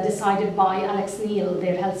was decided by Alex Neil,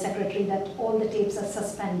 their health secretary, that all the tapes are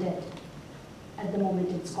suspended at the moment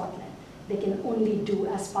in Scotland. They can only do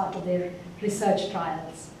as part of their research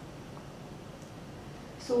trials.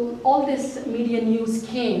 So all this media news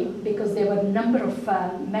came because there were a number of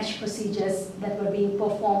mesh procedures that were being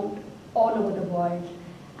performed all over the world,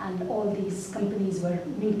 and all these companies were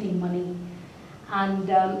minting money.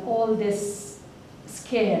 And all this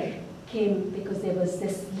scare came because there was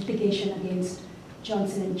this litigation against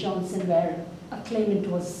Johnson & Johnson where a claimant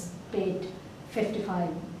was paid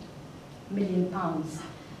 £55 million.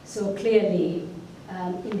 So clearly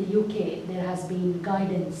in the UK there has been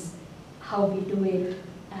guidance how we do it,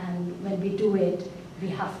 and when we do it we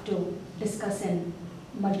have to discuss in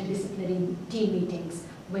multidisciplinary team meetings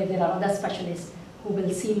where there are other specialists who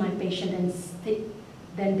will see my patient and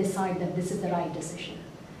then decide that this is the right decision.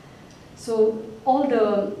 So all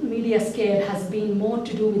the media scare has been more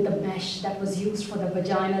to do with the mesh that was used for the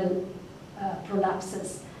vaginal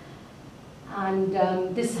prolapses. And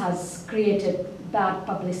this has created bad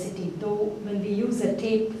publicity. Though when we use a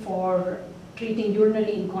tape for treating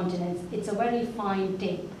urinary incontinence, it's a very fine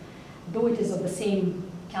tape. Though it is of the same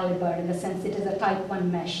caliber in the sense it is a type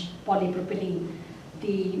 1 mesh, polypropylene,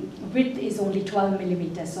 the width is only 12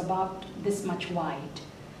 millimeters, so about this much wide.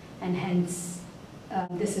 And hence,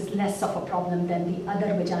 this is less of a problem than the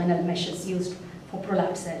other vaginal meshes used for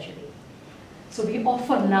prolapse surgery. So we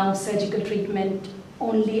offer now surgical treatment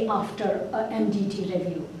only after a MDT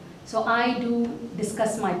review. So I do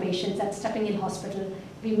discuss my patients at Stepping Hill Hospital.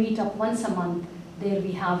 We meet up once a month. There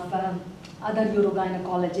we have other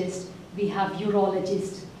urogynecologists, we have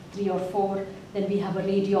urologists, 3 or 4, then we have a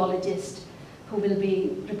radiologist who will be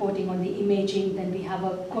reporting on the imaging, then we have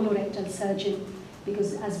a colorectal surgeon,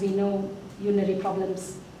 because as we know, urinary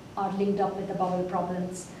problems are linked up with the bowel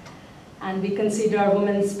problems. And we consider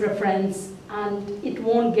women's preference, and it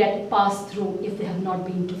won't get passed through if they have not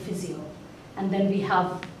been to physio. And then we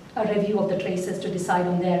have a review of the traces to decide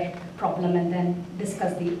on their problem and then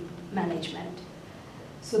discuss the management.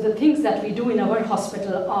 So the things that we do in our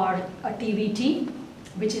hospital are a TVT,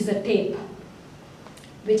 which is a tape,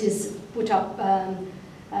 which is put up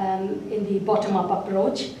in the bottom-up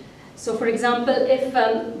approach. So for example, if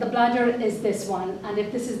the bladder is this one, and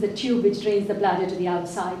if this is the tube which drains the bladder to the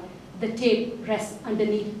outside, the tape rests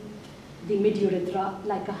underneath the mid-urethra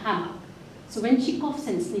like a hammock. So when she coughs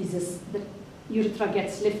and sneezes, the urethra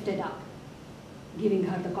gets lifted up, giving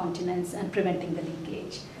her the continence and preventing the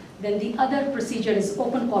leakage. Then the other procedure is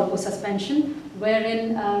open colpo suspension,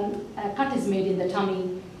 wherein a cut is made in the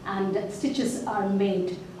tummy and stitches are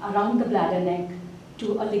made around the bladder neck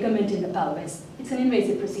to a ligament in the pelvis. It's an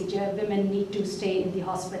invasive procedure. Women need to stay in the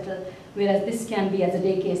hospital, whereas this can be, as a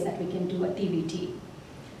day case, that we can do a TVT.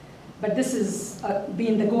 But this has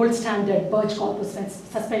been the gold standard Birch colpo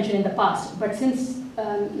suspension in the past. But since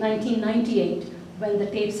 1998, when the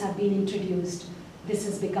tapes have been introduced, this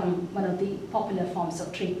has become one of the popular forms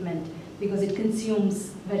of treatment because it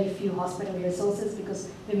consumes very few hospital resources because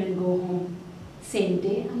women go home same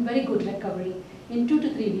day and very good recovery. In 2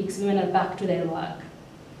 to 3 weeks, women are back to their work.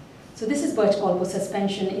 So this is Birch colpo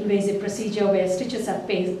suspension, invasive procedure where stitches are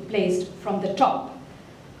placed from the top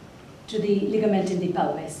to the ligament in the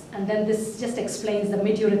pelvis. And then this just explains the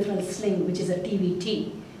midurethral sling, which is a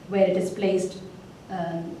TVT, where it is placed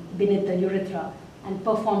beneath the urethra and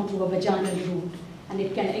performed through a vaginal route. And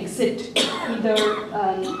it can exit either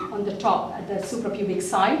on the top at the suprapubic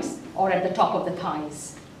sides or at the top of the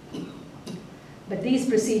thighs. But these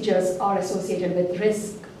procedures are associated with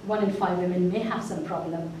risk. 1 in 5 women may have some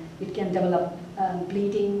problem. It can develop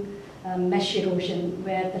bleeding, mesh erosion,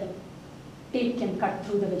 where the tape can cut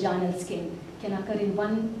through the vaginal skin. Can occur in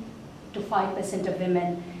 1 to 5% of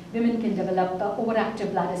women. Women can develop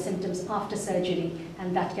overactive bladder symptoms after surgery,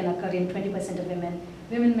 and that can occur in 20% of women.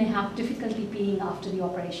 Women may have difficulty peeing after the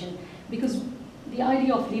operation, because the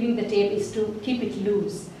idea of leaving the tape is to keep it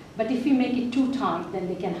loose. But if we make it too tight, then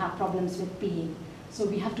they can have problems with peeing. So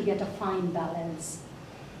we have to get a fine balance.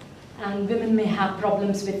 And women may have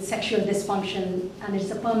problems with sexual dysfunction, and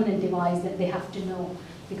it's a permanent device that they have to know,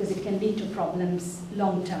 because it can lead to problems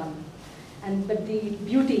long term. But the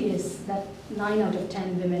beauty is that 9 out of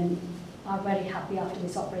 10 women are very happy after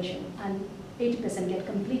this operation, and 80% get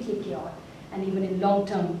completely cured, and even in long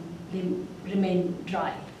term, they remain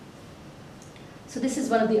dry. So this is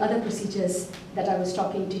one of the other procedures that I was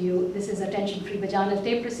talking to you. This is a tension-free vaginal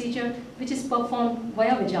tape procedure, which is performed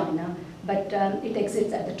via vagina, but it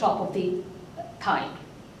exits at the top of the thigh.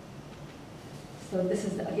 So this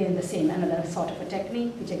is, again, the same, another sort of a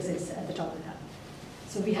technique which exists at the top of the thigh.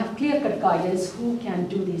 So we have clear-cut guidance who can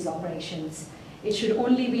do these operations. It should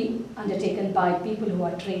only be undertaken by people who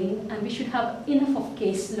are trained, and we should have enough of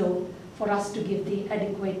caseload for us to give the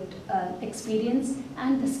adequate experience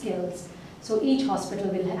and the skills. So each hospital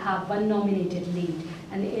will have one nominated lead,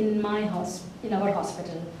 and in our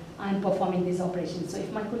hospital, I'm performing these operations. So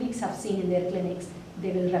if my colleagues have seen in their clinics, they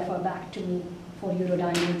will refer back to me for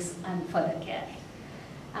urodynamics and further care.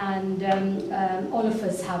 And all of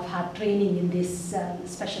us have had training in this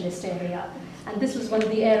specialist area. And this was one of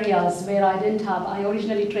the areas where I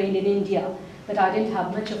originally trained in India, but I didn't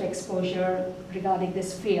have much of exposure regarding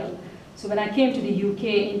this field. So when I came to the UK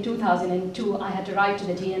in 2002, I had to write to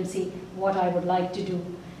the GMC what I would like to do.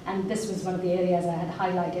 And this was one of the areas I had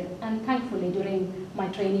highlighted. And thankfully, during my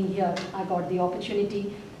training here, I got the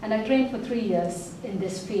opportunity. And I trained for 3 years in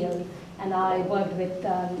this field. And I worked with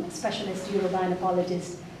specialist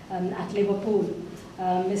urogynecologist at Liverpool,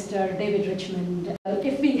 Mr. David Richmond.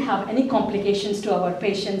 If we have any complications to our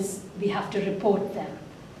patients, we have to report them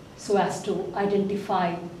so as to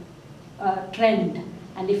identify a trend.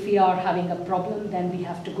 And if we are having a problem, then we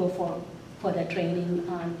have to go for further training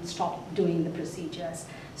and stop doing the procedures.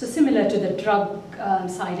 So similar to the drug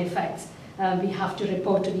side effects, we have to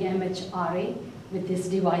report to the MHRA with these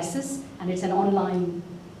devices, and it's an online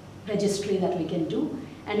registry that we can do.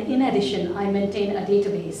 And in addition, I maintain a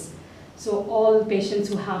database. So all patients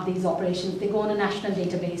who have these operations, they go on a national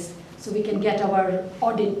database, so we can get our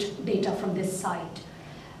audit data from this site.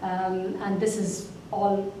 And this is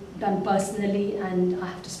all done personally, and I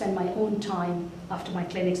have to spend my own time after my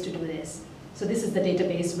clinics to do this. So this is the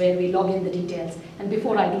database where we log in the details. And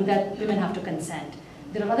before I do that, women have to consent.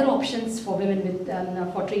 There are other options for women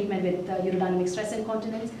with, for treatment with urodynamic stress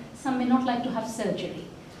incontinence. Some may not like to have surgery.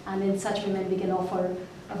 And in such women, we can offer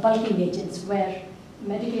bulking agents where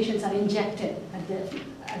medications are injected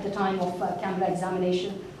at the time of camera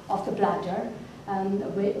examination of the bladder,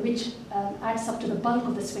 which adds up to the bulk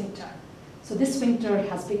of the sphincter. So this sphincter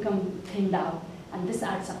has become thinned out, and this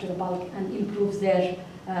adds up to the bulk and improves their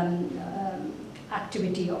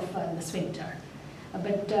activity of the sphincter.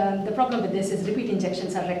 But the problem with this is repeat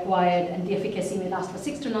injections are required, and the efficacy may last for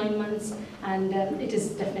 6 to 9 months, and it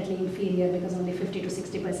is definitely inferior because only 50 to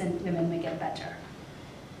 60% women may get better.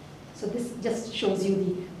 So this just shows you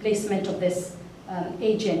the placement of this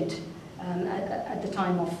agent at the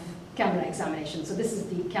time of camera examination. So this is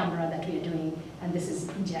the camera that we are doing, and this is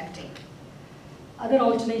injecting. Other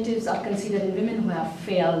alternatives are considered in women who have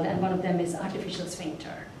failed, and one of them is artificial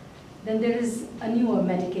sphincter. Then there is a newer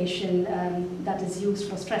medication that is used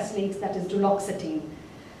for stress leaks, that is duloxetine.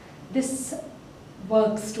 This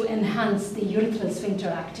works to enhance the urethral sphincter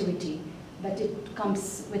activity, but it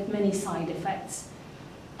comes with many side effects.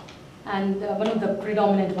 And one of the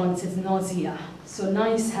predominant ones is nausea. So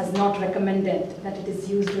NICE has not recommended that it is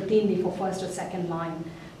used routinely for first or second line,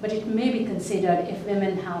 but it may be considered if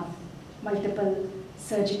women have multiple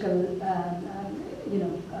surgical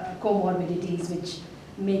comorbidities, which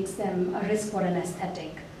makes them a risk for an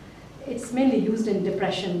aesthetic. It's mainly used in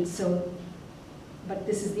depression, but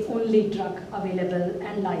this is the only drug available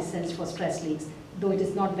and licensed for stress leaks. Though it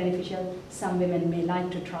is not beneficial, some women may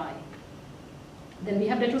like to try. Then we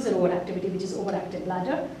have detrusor overactivity, which is overactive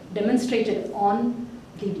bladder, demonstrated on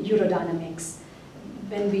the urodynamics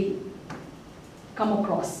when we come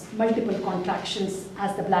across multiple contractions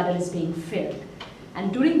as the bladder is being filled.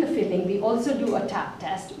 And during the filling, we also do a tap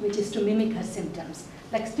test, which is to mimic her symptoms.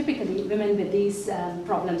 Like typically, women with these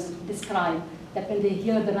problems describe that when they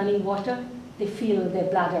hear the running water, they feel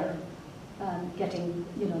their bladder getting,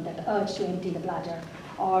 that urge to empty the bladder.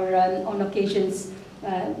 Or on occasions,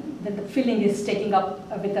 when the filling is taking up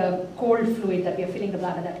with a cold fluid that we are filling the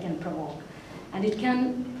bladder, that can provoke. And it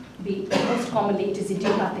can be, most commonly, it is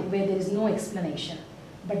idiopathic, where there is no explanation,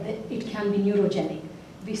 but it can be neurogenic.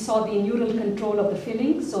 We saw the neural control of the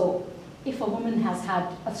filling, so if a woman has had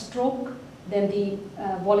a stroke, then the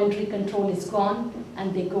voluntary control is gone,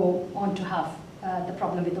 and they go on to have the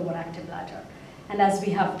problem with overactive bladder. And as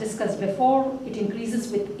we have discussed before, it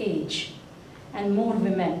increases with age, and more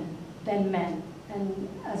women than men. And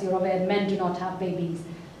as you're aware, men do not have babies,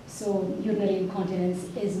 so urinary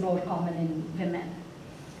incontinence is more common in women.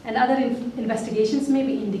 And other investigations may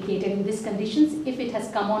be indicated in these conditions if it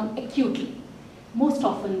has come on acutely. Most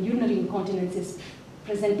often, urinary incontinence is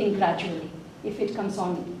presenting gradually. If it comes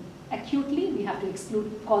on acutely, we have to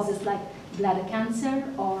exclude causes like bladder cancer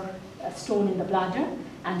or a stone in the bladder,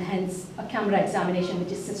 and hence a camera examination,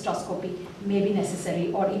 which is cystoscopy, may be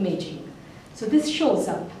necessary, or imaging. So this shows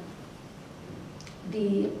up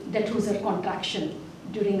the detrusor contraction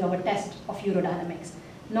during our test of urodynamics.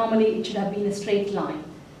 Normally it should have been a straight line.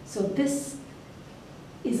 So this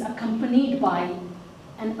is accompanied by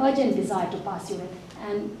an urgent desire to pass urine,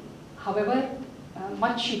 and however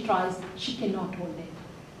much she tries, she cannot hold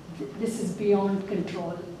it. This is beyond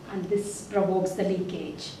control, and this provokes the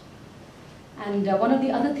leakage. And one of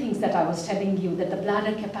the other things that I was telling you, that the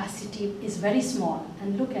bladder capacity is very small,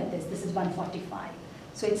 and look at this, this is 145.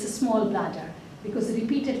 So it's a small bladder, because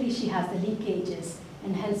repeatedly she has the leakages,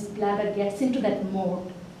 and hence bladder gets into that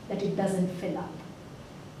mode that it doesn't fill up.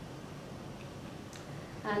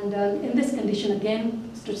 And in this condition,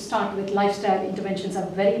 again, to start with, lifestyle interventions are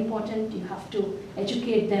very important. You have to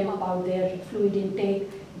educate them about their fluid intake.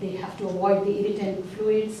 They have to avoid the irritant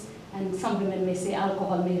fluids. And some women may say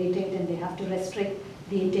alcohol may irritate, and they have to restrict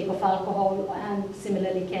the intake of alcohol, and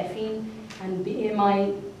similarly caffeine. And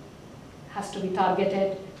BMI has to be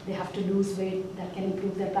targeted. They have to lose weight. That can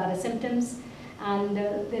improve their bladder symptoms. And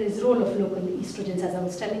there is role of local estrogens, as I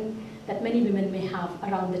was telling, that many women may have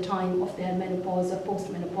around the time of their menopause or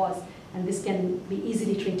post-menopause, and this can be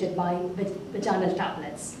easily treated by vaginal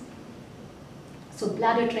tablets. So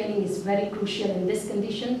bladder training is very crucial in this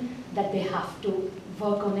condition, that they have to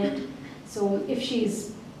work on it. So if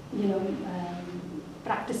she's,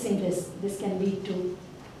 practicing this, this can lead to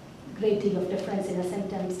a great deal of difference in her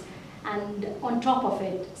symptoms. And on top of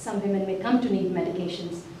it, some women may come to need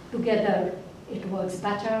medications. Together, it works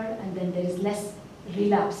better, and then there is less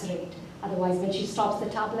relapse rate. Otherwise, when she stops the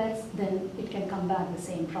tablets, then it can come back the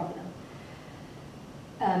same problem.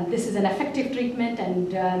 This is an effective treatment,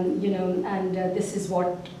 and this is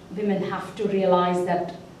what women have to realize,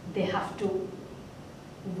 that they have to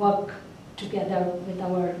work together with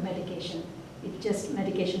our medication.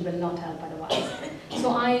 Medication will not help otherwise.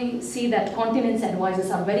 So I see that continence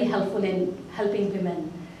advisors are very helpful in helping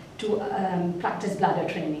women to practice bladder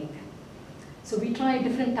training. So we try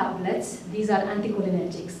different tablets. These are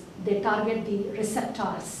anticholinergics. They target the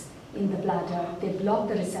receptors in the bladder. They block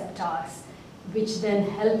the receptors, which then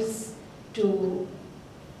helps to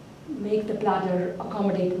make the bladder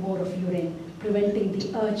accommodate more of urine, preventing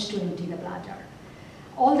the urge to empty the bladder.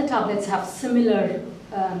 All the tablets have similar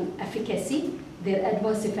efficacy. Their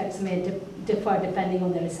adverse effects may differ depending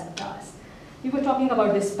on the receptors. We were talking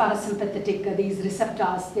about this parasympathetic, these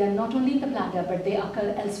receptors. They are not only in the bladder, but they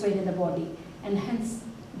occur elsewhere in the body. And hence,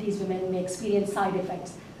 these women may experience side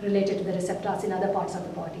effects related to the receptors in other parts of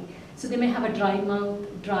the body. So they may have a dry mouth,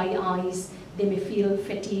 dry eyes, they may feel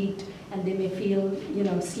fatigued, and they may feel,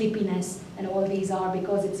 sleepiness, and all these are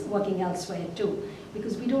because it's working elsewhere too.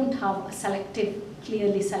 Because we don't have a selective,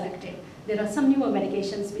 clearly selective. There are some newer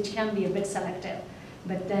medications which can be a bit selective,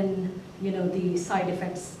 but then, the side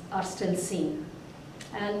effects are still seen.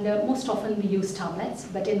 And most often we use tablets,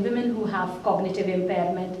 but in women who have cognitive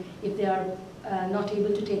impairment, if they are not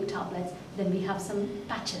able to take tablets, then we have some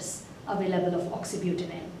patches available of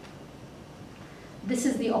oxybutynin. This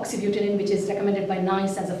is the oxybutynin, which is recommended by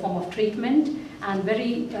NICE as a form of treatment, and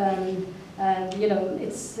very,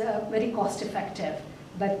 it's very cost effective.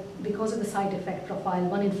 But because of the side effect profile,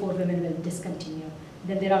 1 in 4 women will discontinue.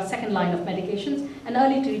 Then there are second line of medications. An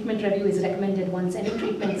early treatment review is recommended once any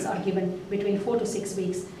treatments are given between 4 to 6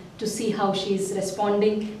 weeks to see how she's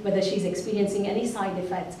responding, whether she's experiencing any side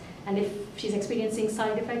effects. And if she's experiencing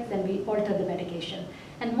side effects, then we alter the medication.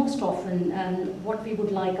 And most often, what we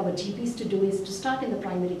would like our GPs to do is to start in the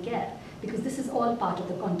primary care, because this is all part of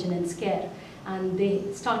the continence care. And they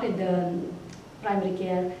started the primary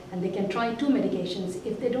care, and they can try 2 medications.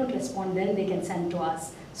 If they don't respond, then they can send to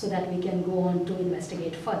us so that we can go on to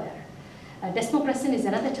investigate further. Desmopressin is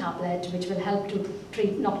another tablet which will help to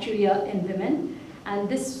treat nocturia in women, and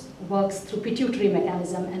this works through pituitary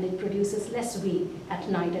mechanism, and it produces less wee at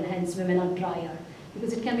night, and hence women are drier,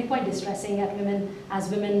 because it can be quite distressing at women as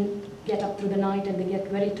women get up through the night and they get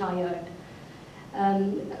very tired.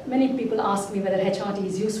 Many people ask me whether HRT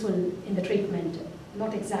is useful in the treatment.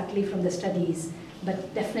 Not exactly from the studies,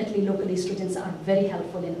 but definitely local estrogens are very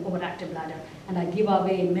helpful in overactive bladder, and I give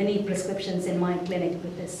away many prescriptions in my clinic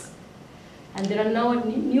with this. And there are now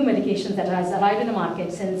new medications that has arrived in the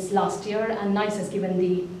market since last year, and NICE has given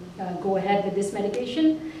the go ahead with this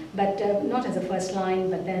medication, but not as a first line,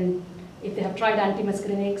 but then if they have tried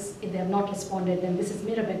antimuscarinics, if they have not responded, then this is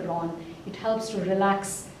mirabegron. It helps to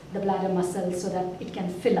relax the bladder muscles so that it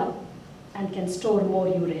can fill up and can store more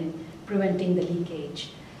urine, preventing the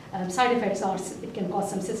leakage. Side effects are, it can cause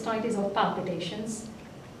some cystitis or palpitations.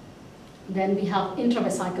 Then we have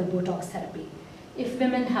intravesical Botox therapy. If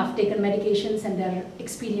women have taken medications and they're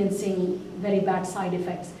experiencing very bad side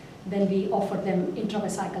effects, then we offer them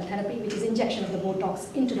intravesical therapy, which is injection of the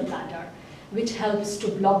Botox into the bladder, which helps to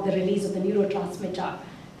block the release of the neurotransmitter,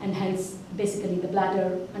 and hence basically the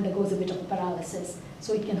bladder undergoes a bit of paralysis,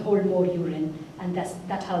 so it can hold more urine, and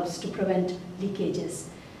that helps to prevent leakages.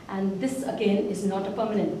 And this again is not a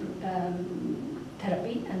permanent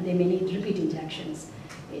therapy, and they may need repeat injections.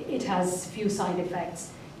 It has few side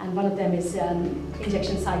effects, and one of them is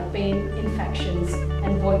injection site pain, infections,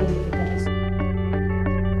 and voiding difficulties.